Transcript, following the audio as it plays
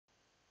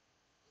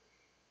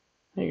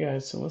Hey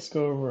guys, so let's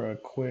go over a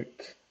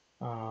quick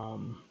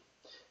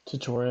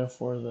tutorial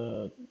for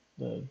the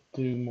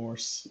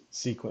Thue-Morse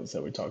sequence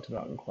that we talked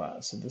about in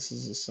class. So this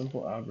is a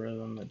simple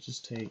algorithm that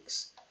just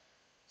takes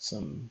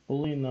some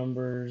Boolean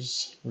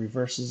numbers,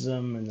 reverses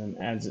them, and then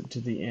adds it to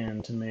the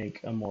end to make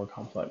a more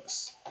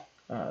complex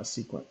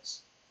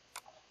sequence.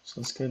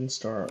 So let's go ahead and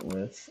start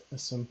with a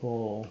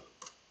simple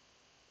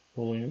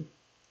Boolean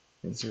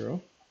at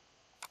 0,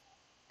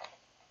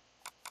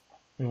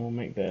 and we'll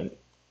make that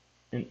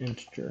an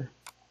integer.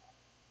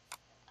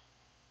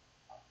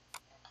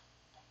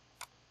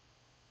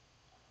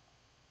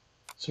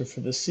 So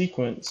for the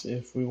sequence,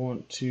 if we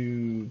want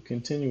to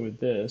continue with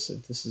this,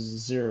 if this is a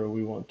 0,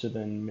 we want to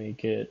then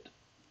make it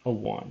a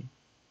 1.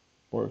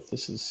 Or if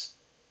this is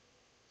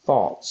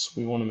false,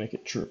 we want to make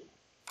it true.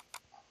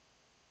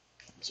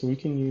 So we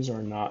can use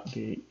our NOT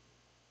gate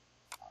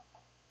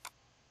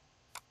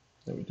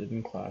that we did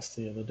in class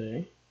the other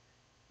day.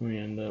 We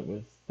end up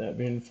with that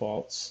being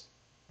false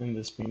and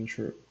this being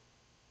true.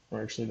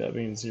 Or actually that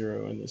being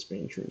 0 and this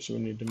being true. So we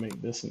need to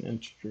make this an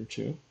integer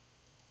too.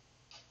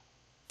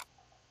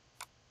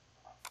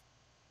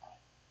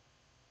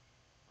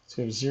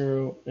 So we have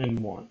 0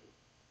 and 1.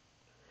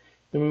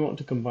 Then we want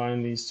to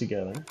combine these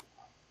together.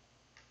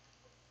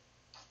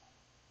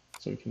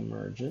 So we can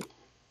merge it.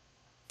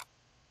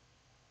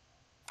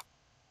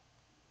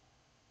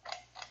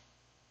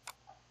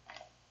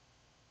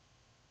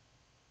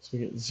 So we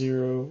get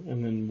 0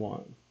 and then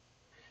 1.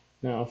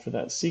 Now for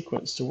that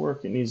sequence to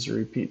work, it needs to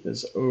repeat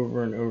this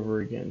over and over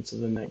again. So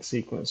the next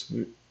sequence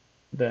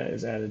that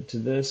is added to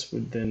this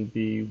would then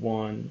be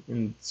 1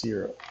 and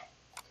 0.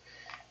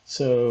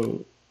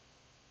 So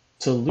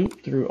to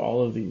loop through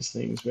all of these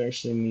things, we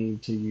actually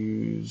need to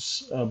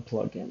use a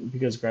plugin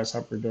because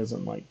Grasshopper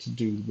doesn't like to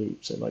do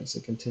loops. It likes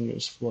a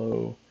continuous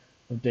flow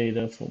of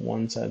data from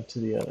one side to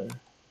the other.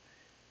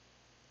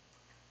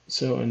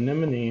 So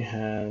Anemone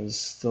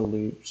has the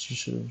loops. You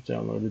should have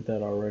downloaded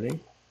that already.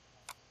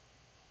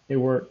 It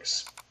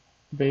works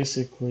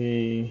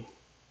basically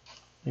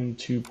in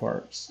two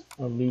parts,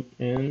 a loop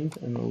end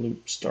and a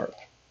loop start.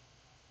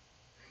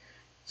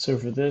 So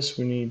for this,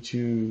 we need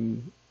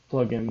to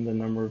plug in the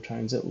number of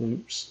times it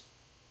loops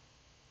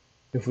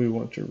if we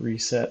want to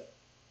reset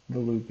the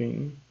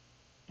looping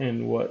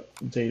and what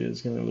data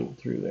is going to loop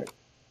through there.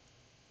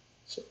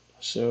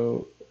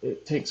 So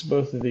it takes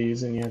both of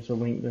these and you have to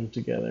link them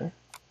together.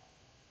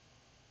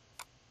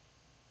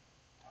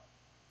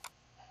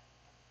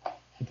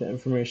 The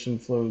information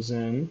flows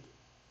in,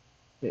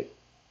 it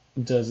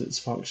does its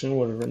function,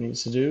 whatever it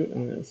needs to do,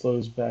 and then it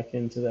flows back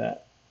into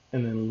that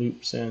and then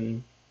loops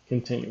in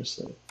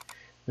continuously.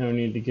 Now we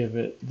need to give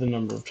it the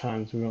number of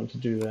times we want to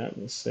do that.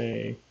 Let's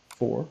say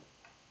 4.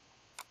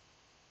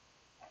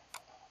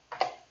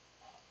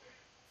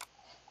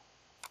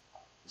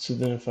 So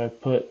then if I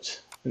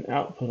put an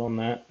output on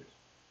that,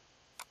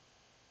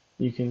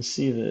 you can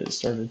see that it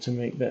started to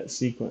make that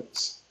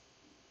sequence.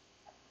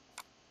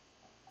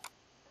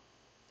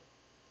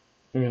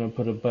 I'm going to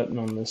put a button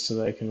on this so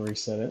that I can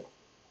reset it.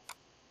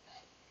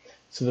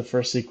 So the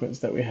first sequence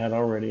that we had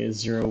already is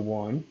 0,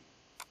 1.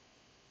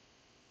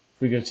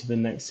 If we go to the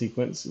next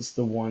sequence, it's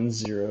the 1,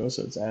 0,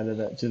 so it's added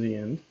up to the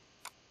end.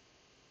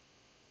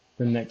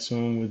 The next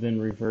one would then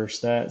reverse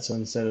that, so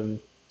instead of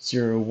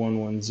 0, 1,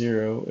 1,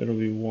 0, it'll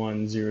be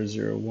 1, 0,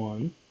 0,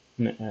 1,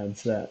 and it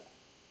adds that.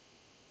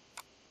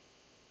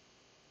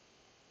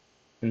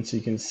 And so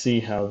you can see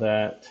how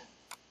that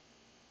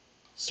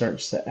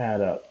starts to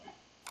add up.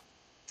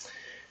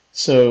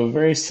 So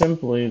very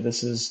simply,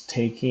 this is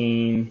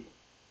taking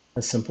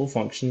a simple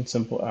function,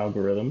 simple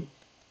algorithm,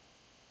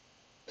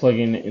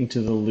 plugging it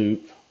into the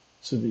loop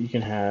so that you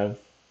can have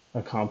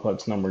a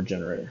complex number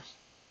generator.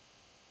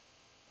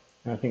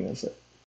 And I think that's it.